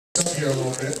up here a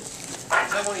little bit. Is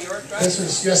that one of yours, right? This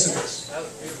is, yes it is. That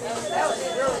was beautiful. That was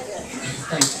really good.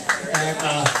 Thank you. And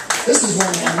this is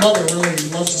one my mother really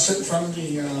loves to sit in front of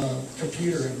the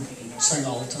computer and sing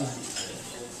all the time.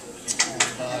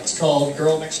 And, it's called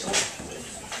Girl Next Door.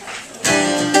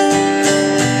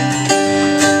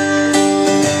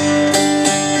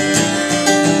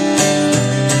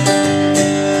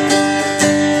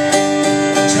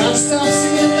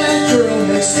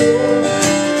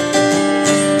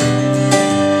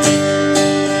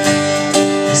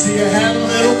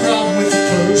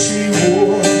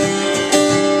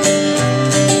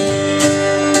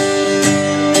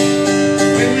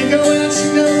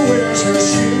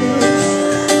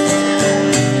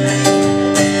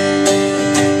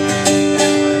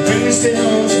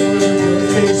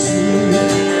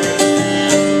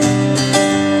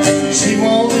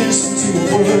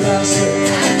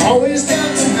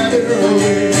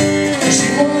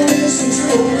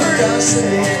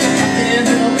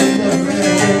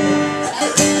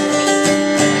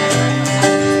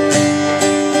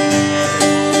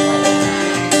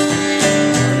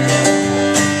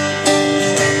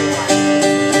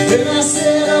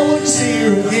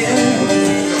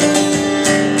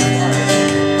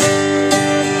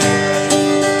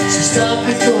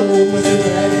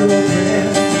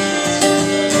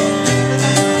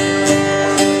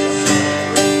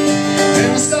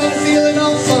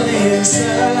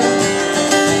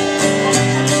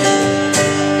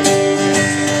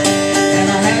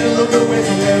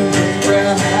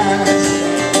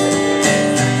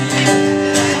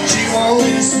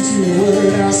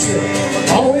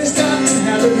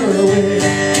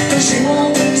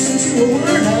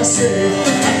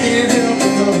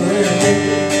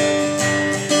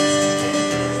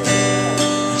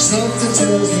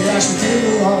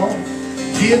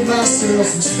 Give myself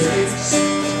some space.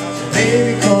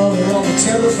 Maybe call her on the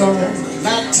telephone,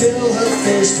 not tell her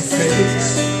face to face.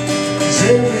 'Cause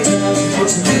every time she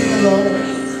gets a little low,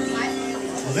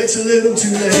 well, it's a little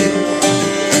too late.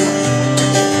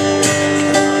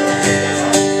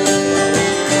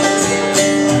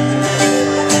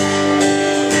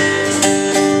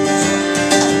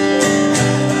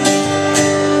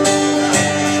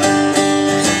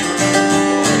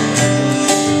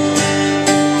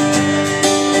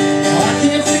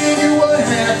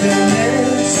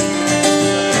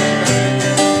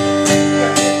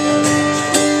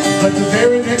 But the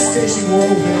very next day she wore a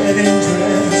wedding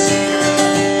dress.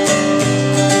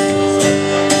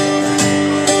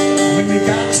 When we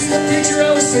got to the picture I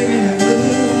was singing the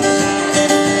blues,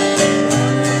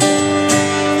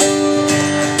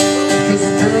 because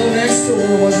the girl next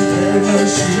door wasn't very much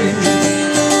sweet.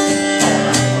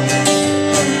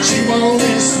 She won't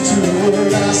listen to a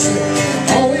word I say,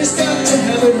 always got to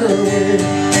have it her way.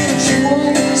 She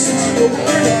won't listen to a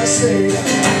word I say,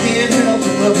 I can't help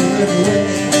but love her anyway.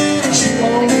 She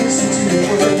won't listen to a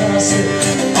word I say,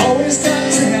 always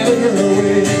got to have it her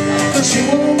way. She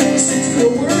won't listen to a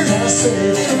word I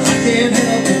say, I can't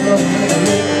help but love her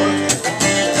anyway.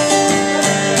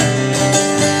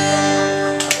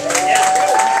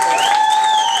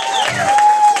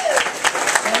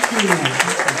 Thank you.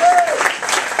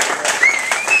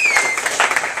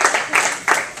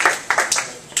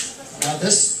 Now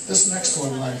this next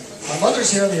one, my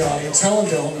mother's here in the audience. Helen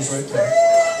Dillon is right there.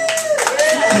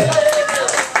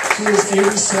 She was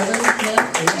 87,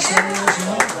 yeah? 87 years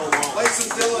young. Play some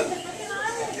Dylan.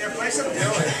 Yeah, play some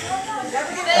Dylan.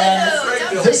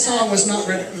 And this song was not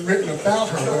written about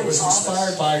her, but it was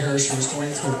inspired by her. She was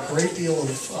going through a great deal of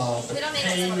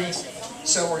pain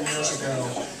several years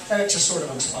ago, and it just sort of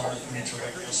inspired me to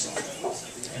write this song.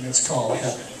 And it's called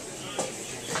Heaven.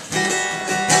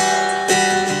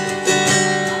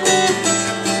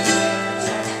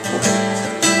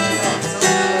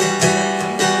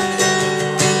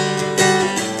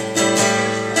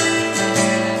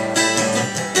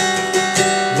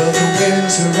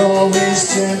 Are always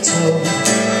gentle,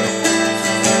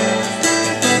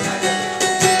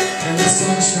 and the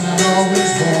sunshine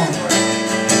always warm.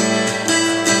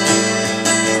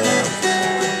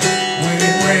 When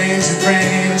it rains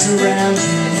around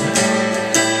you,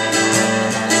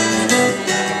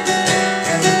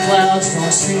 and the clouds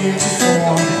don't seem to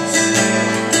form.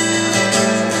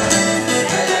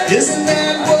 Isn't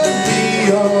that what we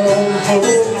all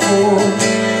hope for?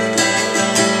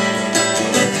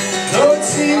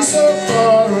 Seems so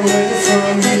far away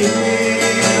from me.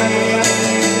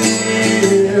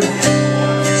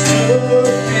 There's no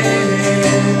pain in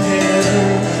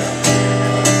heaven.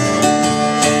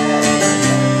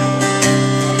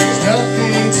 There's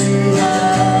nothing to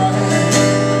hide.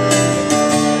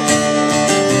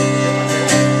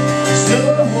 There's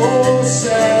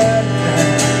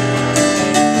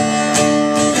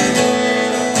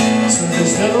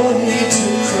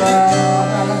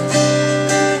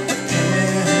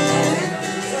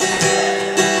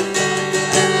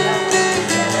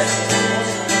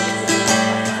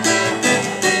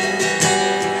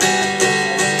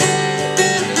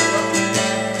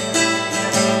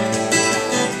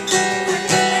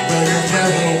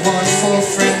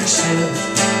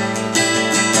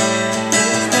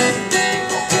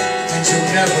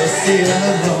feel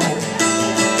alone.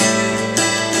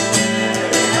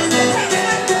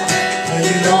 And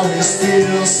you'll always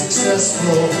feel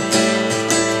successful.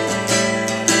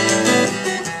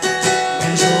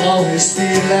 And you'll always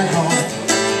feel at home.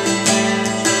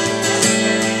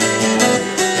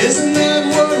 Isn't that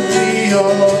what we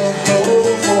all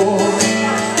hope for?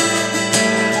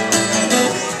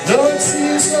 Though it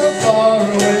seems so far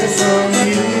away from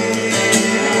you,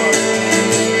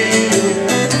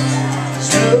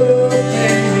 there's no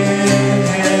pain in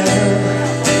hell.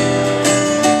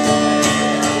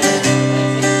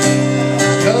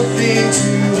 There's nothing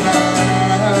to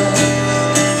hide.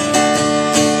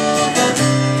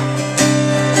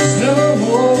 There's no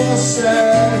more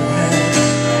sadness.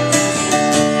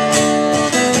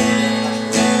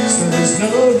 So there's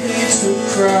no need to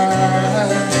cry.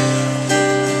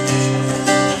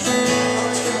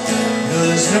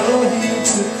 There's no need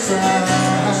to cry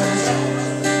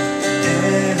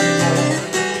anymore.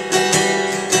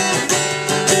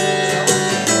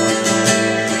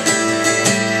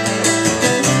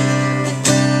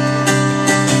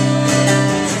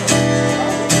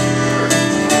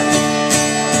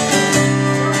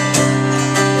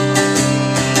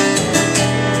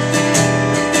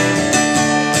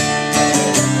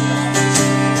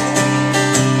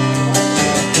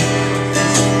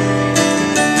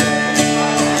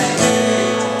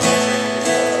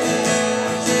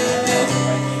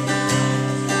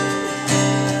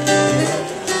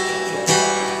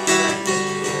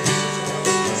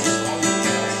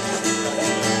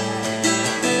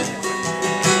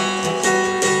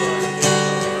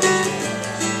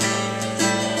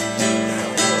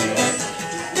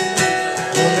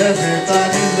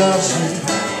 Everybody loves you,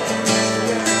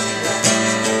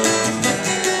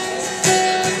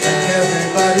 and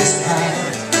everybody's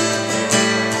kind.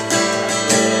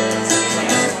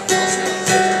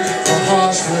 The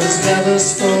harsh words never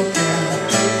spoken,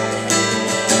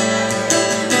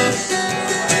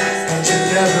 and you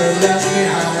never left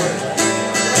behind.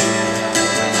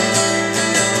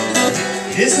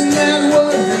 Isn't that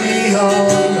what we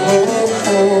all hope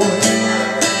for?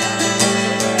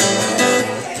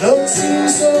 Though it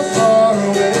seems so far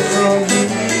away from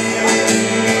here,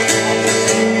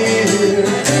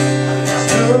 there's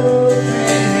no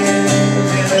pain in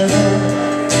heaven.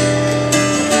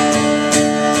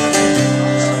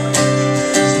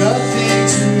 There's nothing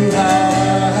to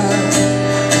hide.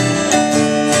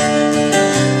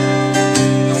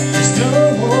 There's no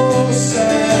more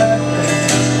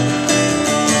sadness.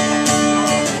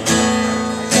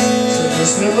 So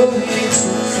there's no need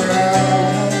to cry.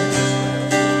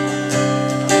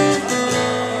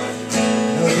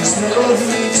 There's no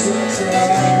need to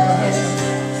cry.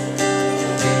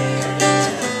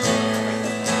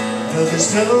 No, there's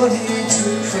no need to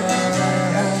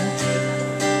cry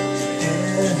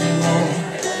anymore.